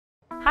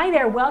Hi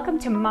there, welcome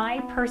to my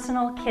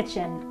personal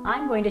kitchen.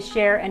 I'm going to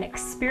share an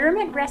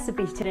experiment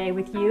recipe today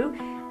with you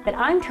that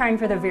I'm trying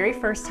for the very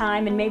first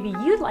time, and maybe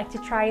you'd like to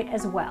try it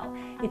as well.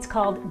 It's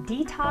called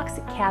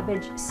Detox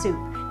Cabbage Soup.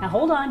 Now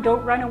hold on,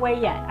 don't run away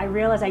yet. I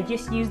realize I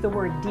just used the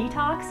word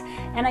detox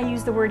and I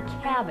used the word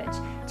cabbage.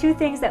 Two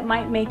things that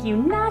might make you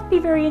not be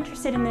very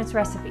interested in this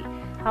recipe.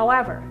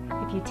 However,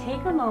 if you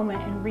take a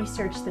moment and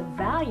research the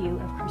value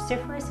of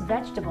cruciferous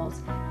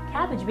vegetables,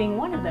 cabbage being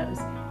one of those,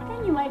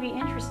 then you might be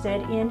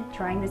interested in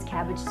trying this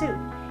cabbage soup.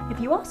 If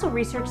you also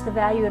research the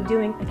value of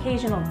doing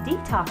occasional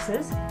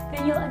detoxes,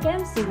 then you'll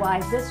again see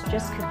why this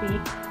just could be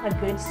a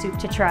good soup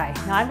to try.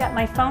 Now I've got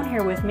my phone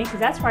here with me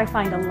because that's where I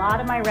find a lot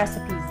of my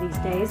recipes these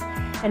days.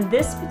 And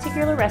this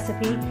particular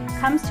recipe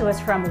comes to us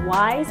from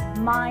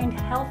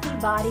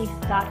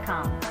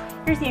wisemindhealthybody.com.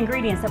 Here's the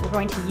ingredients that we're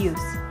going to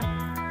use.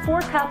 4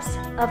 cups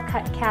of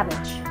cut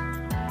cabbage,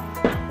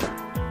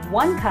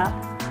 1 cup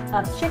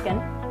of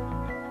chicken.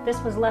 This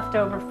was left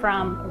over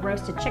from a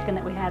roasted chicken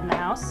that we had in the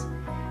house.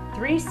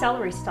 3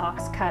 celery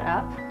stalks cut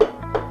up.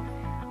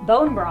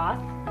 Bone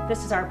broth.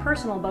 This is our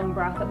personal bone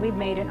broth that we've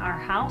made in our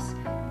house.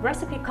 The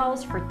recipe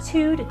calls for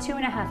 2 to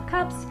 2.5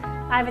 cups.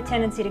 I have a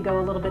tendency to go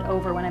a little bit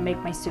over when I make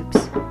my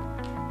soups.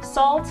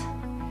 Salt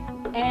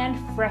and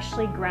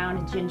freshly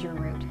ground ginger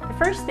root. The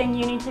first thing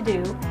you need to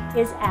do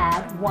is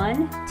add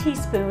 1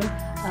 teaspoon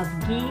of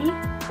ghee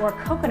or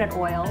coconut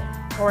oil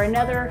or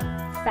another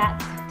fat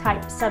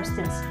type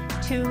substance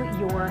to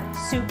your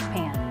soup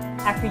pan.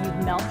 After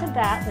you've melted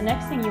that, the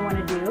next thing you want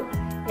to do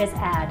is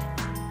add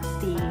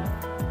the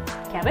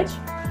cabbage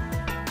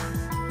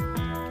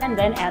and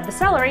then add the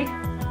celery.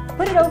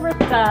 Put it over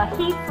the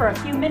heat for a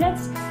few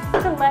minutes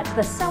to let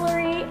the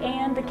celery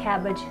and the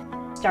cabbage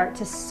start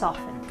to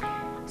soften.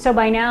 So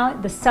by now,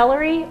 the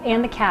celery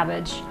and the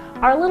cabbage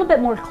are a little bit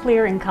more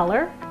clear in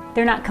color.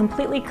 They're not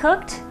completely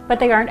cooked, but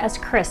they aren't as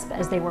crisp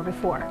as they were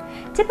before.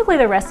 Typically,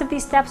 the rest of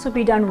these steps would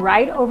be done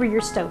right over your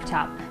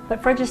stovetop,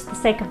 but for just the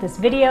sake of this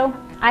video,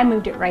 I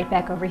moved it right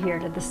back over here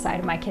to this side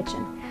of my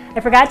kitchen. I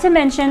forgot to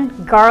mention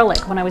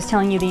garlic when I was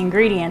telling you the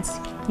ingredients.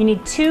 You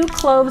need 2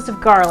 cloves of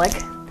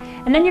garlic,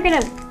 and then you're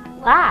gonna,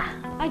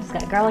 I just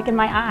got garlic in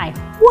my eye.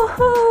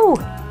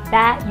 Woohoo!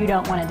 That you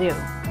don't wanna do.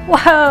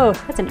 Whoa,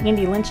 that's an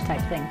Andy Lynch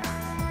type thing.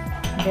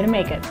 I'm gonna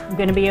make it, I'm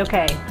gonna be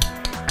okay.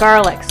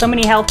 Garlic, so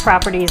many health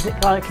properties that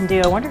garlic can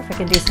do. I wonder if it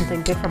can do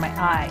something good for my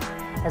eye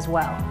as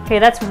well. Okay,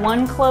 that's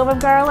 1 clove of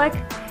garlic.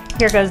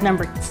 Here goes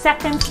number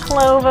 2nd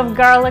clove of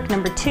garlic,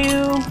 number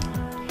 2.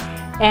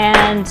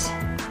 And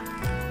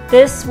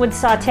this would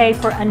saute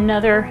for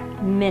another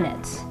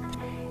minute.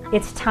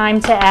 It's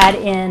time to add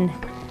in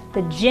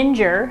the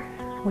ginger,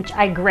 which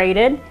I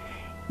grated.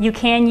 You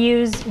can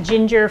use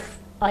ginger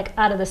like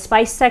out of the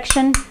spice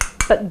section,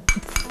 but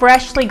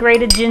freshly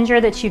grated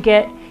ginger that you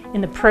get in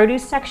the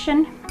produce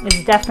section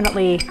is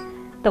definitely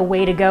the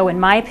way to go in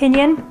my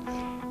opinion.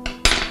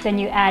 Then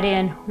you add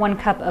in 1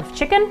 cup of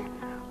chicken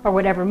or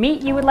whatever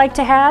meat you would like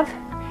to have,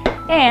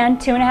 and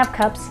 2.5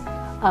 cups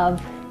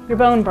of your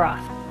bone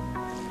broth.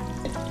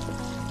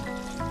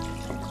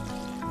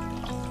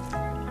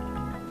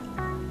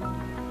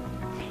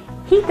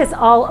 Heat this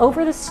all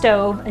over the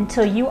stove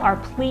until you are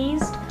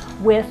pleased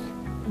with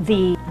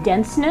the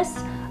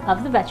denseness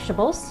of the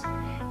vegetables.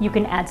 You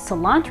can add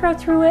cilantro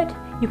through it.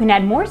 You can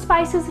add more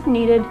spices if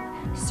needed.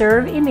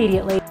 Serve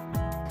immediately.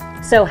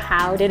 So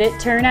how did it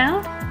turn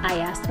out? I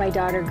asked my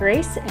daughter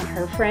Grace and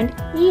her friend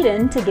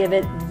Eden to give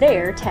it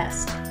their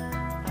test.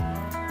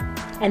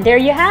 And there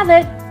you have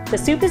it. The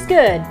soup is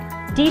good.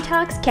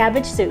 Detox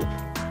Cabbage Soup.